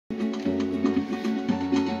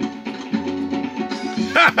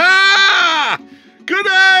Good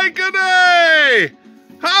day, good day!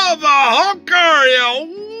 How the honk are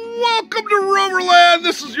you? Welcome to Rover Land.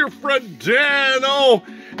 This is your friend Dano.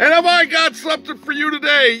 And have I got something for you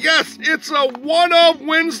today? Yes, it's a one-of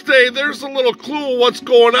Wednesday. There's a little clue of what's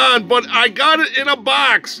going on, but I got it in a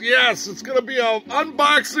box. Yes, it's going to be an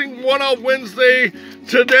unboxing one-of Wednesday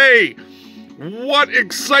today. What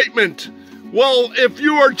excitement! Well, if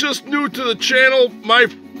you are just new to the channel, my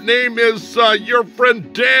name is your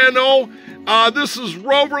friend Dano. This is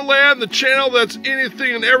Rover Land, the channel that's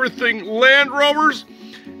anything and everything Land Rovers.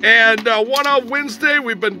 And one-of Wednesday,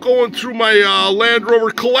 we've been going through my Land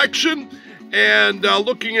Rover collection and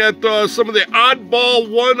looking at some of the oddball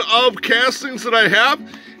one-of castings that I have.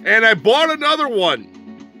 And I bought another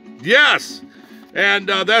one. Yes. And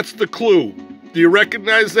that's the clue. Do you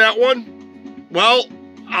recognize that one? Well,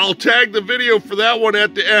 I'll tag the video for that one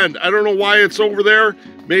at the end. I don't know why it's over there.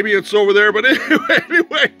 Maybe it's over there. But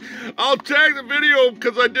anyway, I'll tag the video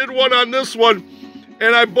because I did one on this one.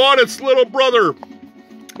 And I bought its little brother.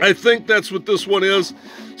 I think that's what this one is.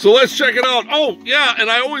 So let's check it out. Oh, yeah, and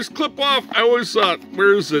I always clip off. I always,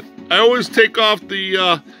 where is it? I always take off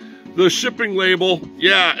the shipping label.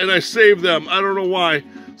 Yeah, and I save them. I don't know why.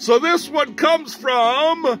 So this one comes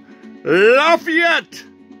from Lafayette,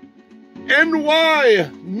 NY,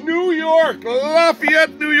 New York.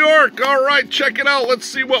 Lafayette, New York. All right, check it out. Let's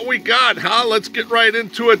see what we got, huh? Let's get right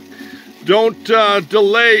into it. Don't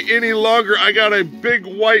delay any longer. I got a big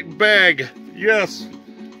white bag. Yes.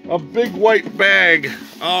 A big white bag.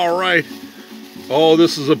 All right. Oh,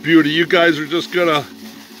 this is a beauty. You guys are just gonna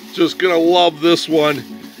love this one.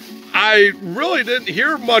 I really didn't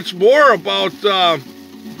hear much more about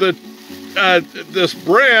this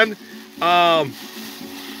brand.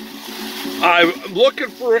 I'm looking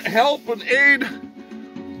for help and aid.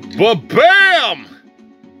 But bam!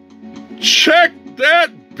 Check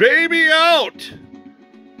that baby out.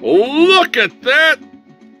 Look at that.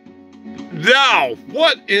 Now,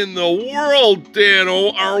 what in the world,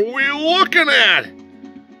 Dano, are we looking at?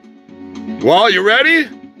 Well, you ready?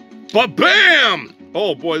 But bam!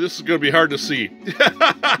 Oh boy, this is going to be hard to see.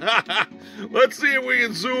 Let's see if we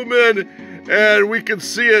can zoom in and we can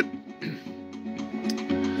see it.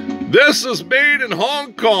 This is made in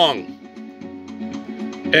Hong Kong.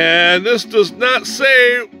 And this does not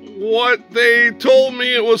say what they told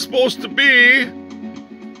me it was supposed to be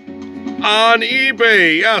on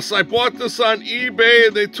eBay. Yes, I bought this on eBay,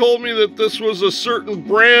 and they told me that this was a certain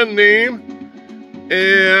brand name,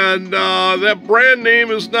 and that brand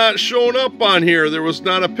name is not showing up on here. There was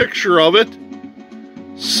not a picture of it.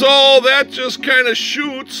 So that just kind of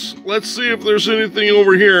shoots. Let's see if there's anything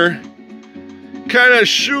over here. Kind of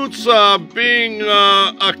shoots being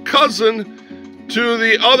a cousin to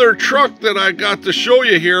the other truck that I got to show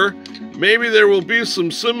you here. Maybe there will be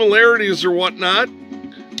some similarities or whatnot.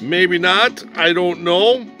 Maybe not. I don't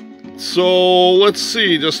know. So let's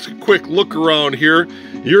see. Just a quick look around here.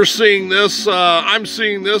 You're seeing this. I'm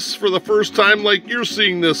seeing this for the first time, like you're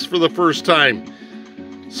seeing this for the first time.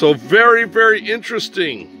 So very, very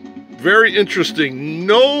interesting. Very interesting.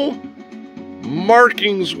 No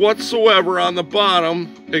markings whatsoever on the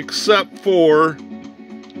bottom except for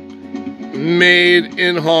made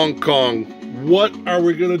in Hong Kong. What are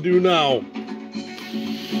we going to do now?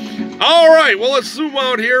 All right, well, let's zoom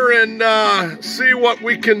out here and see what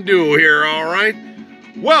we can do here, all right?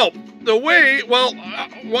 Well,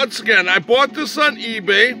 once again, I bought this on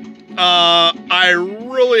eBay. I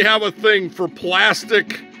really have a thing for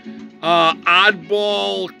plastic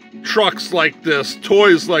oddball trucks like this,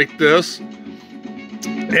 toys like this.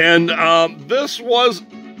 And this was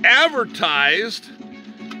advertised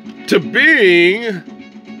to being,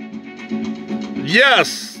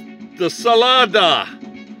 yes, the Salada.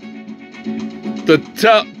 The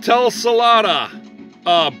Salada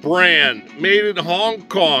brand, made in Hong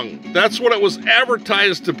Kong. That's what it was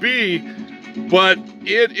advertised to be, but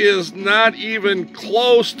it is not even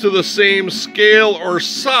close to the same scale or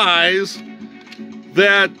size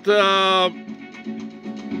that the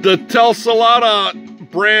Salada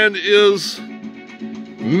brand is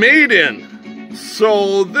made in.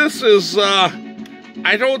 So this is,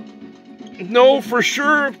 I don't know for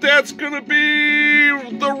sure if that's going to be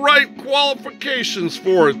the right qualifications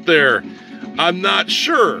for it there. I'm not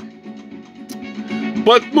sure.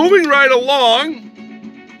 But moving right along,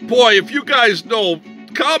 boy, if you guys know,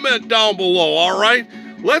 comment down below, all right?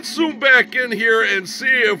 Let's zoom back in here and see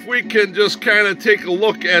if we can just kind of take a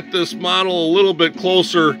look at this model a little bit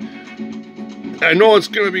closer. I know it's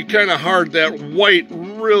going to be kind of hard. That white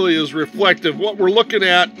really is reflective. What we're looking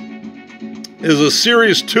at is a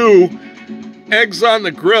Series 2 eggs on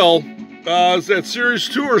the grill Is that Series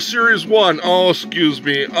 2 or Series 1? Oh, excuse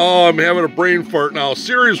me. Oh, I'm having a brain fart now.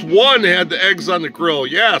 Series 1 had the eggs on the grill,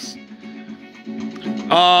 yes.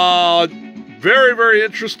 Very, very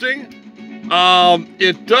interesting.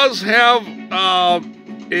 It does have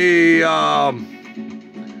a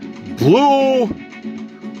blue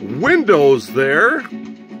windows there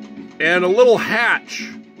and a little hatch.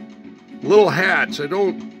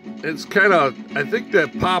 It's kind of, I think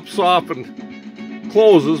that pops off and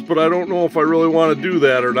closes, but I don't know if I really want to do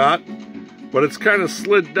that or not. But it's kind of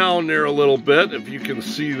slid down there a little bit, if you can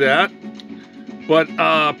see that. But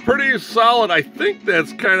pretty solid. I think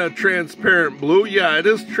that's kind of transparent blue. Yeah, it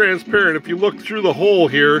is transparent. If you look through the hole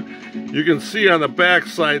here, you can see on the back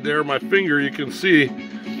side there, my finger, you can see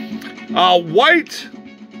white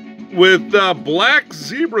with black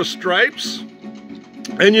zebra stripes.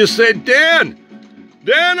 And you say, Dano,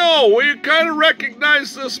 we kind of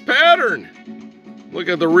recognize this pattern. Look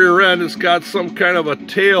at the rear end. It's got some kind of a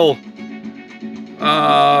tail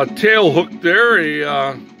hook there,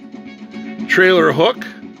 a trailer hook.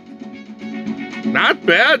 Not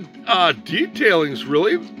bad detailings,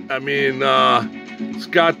 really. I mean, it's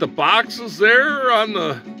got the boxes there on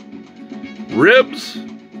the ribs.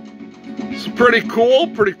 It's pretty cool,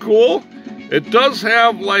 pretty cool. It does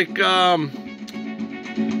have like,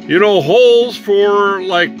 you know, holes for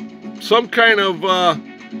like some kind of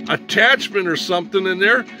attachment or something in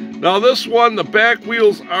there. Now this one, the back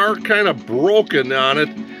wheels are kind of broken on it.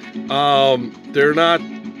 They're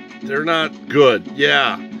not good,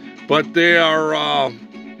 yeah. But they are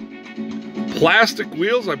plastic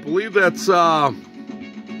wheels. I believe that's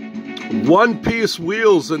one-piece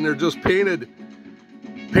wheels, and they're just painted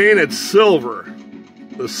silver.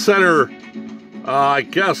 The center, I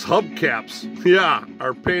guess, hubcaps, yeah,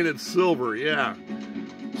 are painted silver, yeah.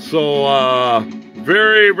 So,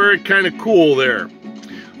 very, very kind of cool there.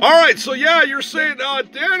 All right, so yeah, you're saying,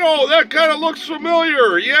 Dano, that kind of looks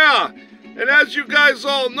familiar, yeah. And as you guys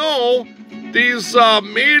all know, these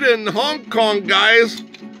made in Hong Kong guys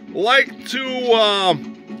like to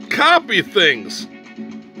copy things.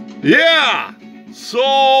 Yeah,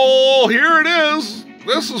 so here it is.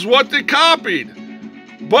 This is what they copied.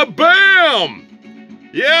 But bam!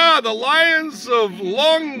 Yeah, the Lions of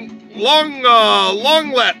Longlet.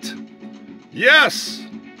 Yes,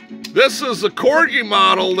 this is a Corgi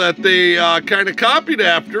model that they kind of copied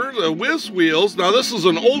after, the Whiz wheels. Now this is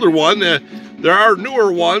an older one. There are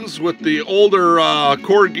newer ones with the older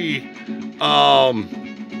Corgi,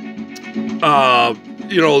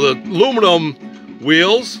 you know, the aluminum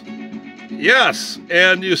wheels. Yes,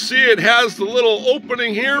 and you see it has the little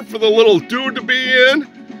opening here for the little dude to be in.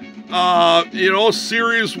 You know,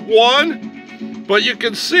 Series 1. But you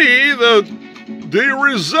can see the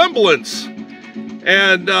resemblance.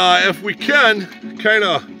 And if we can, kind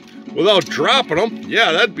of, without dropping them,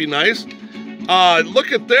 yeah, that'd be nice.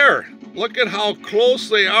 Look at there. Look at how close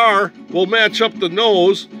they are. We'll match up the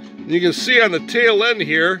nose. And you can see on the tail end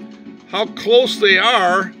here how close they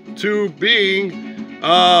are to being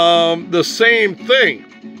the same thing.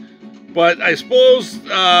 But I suppose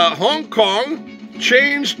Hong Kong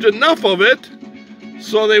changed enough of it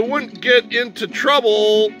so they wouldn't get into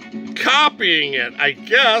trouble copying it, I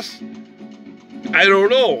guess. I don't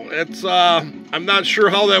know. It's I'm not sure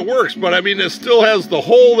how that works, but I mean, it still has the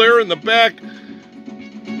hole there in the back,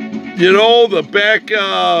 you know, the back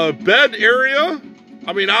bed area.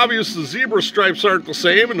 I mean, obviously the zebra stripes aren't the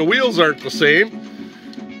same and the wheels aren't the same,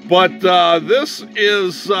 but this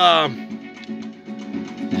is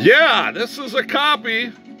yeah, this is a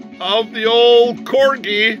copy of the old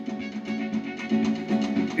Corgi.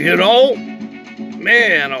 You know,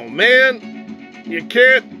 man, oh man, you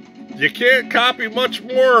can't copy much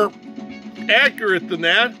more accurate than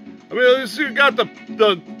that. I mean, you got the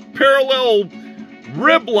parallel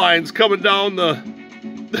rib lines coming down the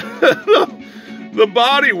the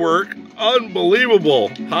bodywork.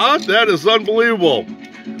 Unbelievable, huh? That is unbelievable.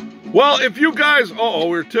 Well, if you guys, uh-oh,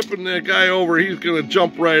 we're tipping that guy over. He's gonna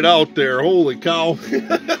jump right out there. Holy cow.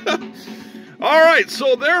 All right,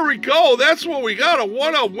 so there we go. That's what we got, a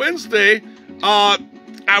one-up Wednesday.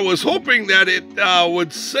 I was hoping that it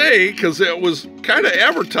would say, because it was kind of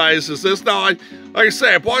advertised as this. Now, like I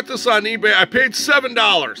say, I bought this on eBay. I paid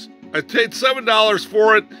 $7. I paid $7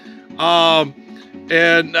 for it.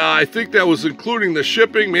 And I think that was including the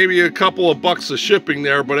shipping, maybe a couple of bucks of shipping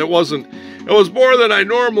there, but it wasn't. It was more than I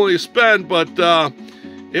normally spend, but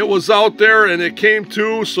it was out there and it came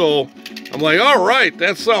to, so I'm like, all right,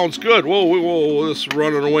 that sounds good. Whoa, this is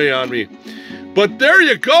running away on me. But there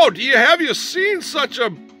you go. Have you seen such a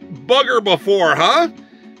bugger before, huh?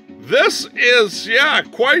 this is, yeah,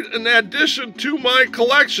 quite an addition to my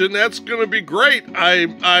collection. That's going to be great.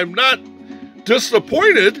 I'm not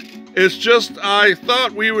disappointed. It's just I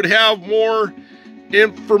thought we would have more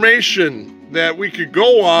information that we could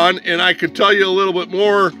go on, and I could tell you a little bit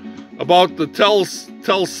more about the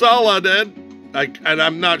Necedah, and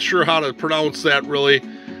I'm not sure how to pronounce that really,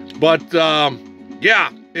 but yeah,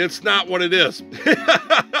 it's not what it is.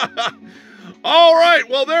 All right,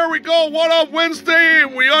 well, there we go. One of Wednesday,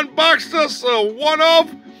 and we unboxed us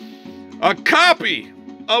a copy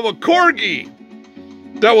of a Corgi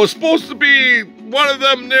that was supposed to be one of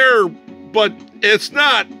them there, but it's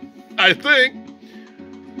not, I think.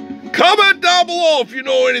 Comment down below if you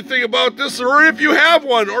know anything about this, or if you have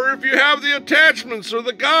one, or if you have the attachments, or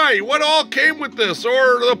the guy, what all came with this,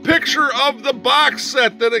 or the picture of the box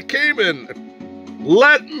set that it came in.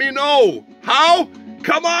 Let me know. How?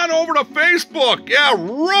 Come on over to Facebook. Yeah,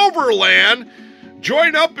 Rover Land.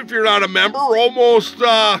 Join up if you're not a member. Almost,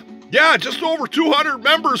 yeah, just over 200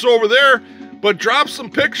 members over there. But drop some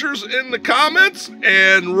pictures in the comments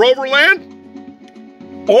and Rover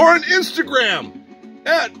Land, or on Instagram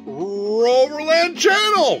at Rover Land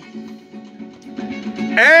Channel.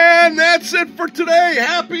 And that's it for today.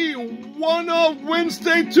 Happy one of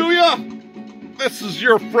Wednesday to you. This is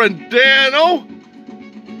your friend Dano.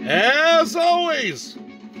 As always,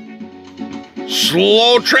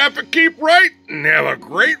 slow traffic, keep right, and have a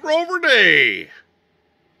great Rover day.